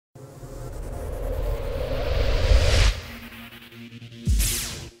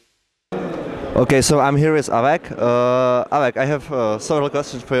Okay, so I'm here with Avek. Avek, I have several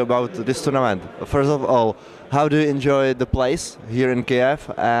questions for you about this tournament. First of all, how do you enjoy the place here in Kiev,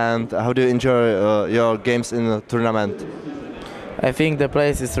 and how do you enjoy your games in the tournament? I think the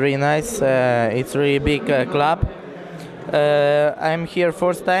place is really nice. It's really big club. I'm here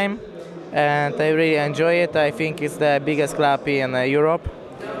first time, and I really enjoy it. I think it's the biggest club in Europe.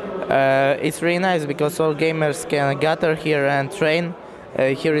 It's really nice because all gamers can gather here and train.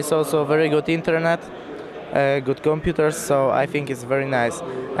 Here is also very good internet, good computers, so I think it's very nice.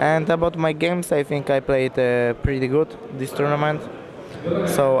 And about my games, I think I played pretty good this tournament,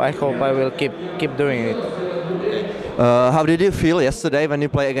 so I hope I will keep doing it. How did you feel yesterday when you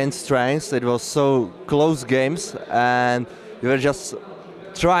played against Strengths? It was so close games, and you were just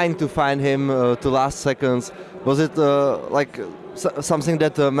trying to find him to last seconds. Was it like something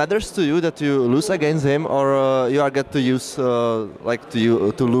that matters to you that you lose against him, or you are get to use to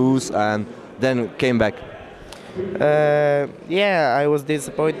lose and then came back? Yeah, I was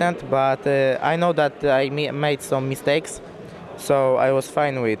disappointed, but I know that I made some mistakes, so I was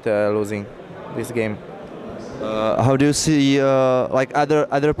fine with losing this game. How do you see like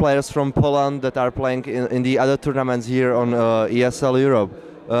other players from Poland that are playing in the other tournaments here on ESL Europe?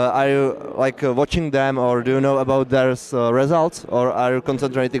 Are you like watching them, or do you know about their results, or are you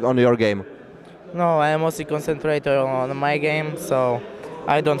concentrating on your game? No, I am mostly concentrated on my game, so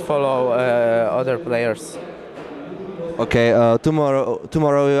I don't follow other players. Okay,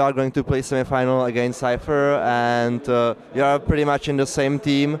 tomorrow you are going to play semi-final against Cypher, and you are pretty much in the same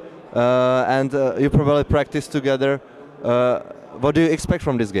team, and you probably practice together. What do you expect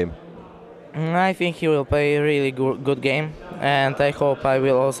from this game? I think he will play a really good game, and I hope I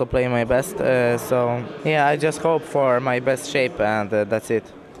will also play my best. So yeah, I just hope for my best shape, and that's it.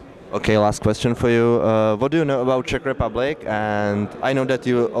 Okay, last question for you. What do you know about Czech Republic? And I know that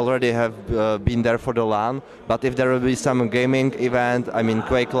you already have been there for the LAN, but if there will be some gaming event, I mean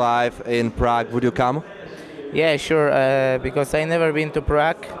Quake Live in Prague, would you come? Yeah, sure. Because I never been to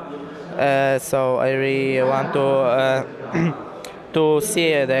Prague, so I really want to to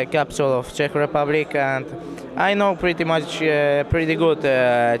see the capital of Czech Republic, and I know pretty much pretty good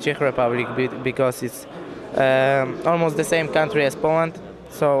Czech Republic because it's almost the same country as Poland.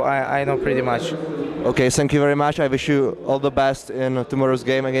 So I know pretty much. Okay, thank you very much. I wish you all the best in tomorrow's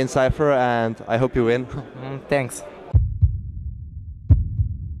game against Cypher, and I hope you win. Thanks.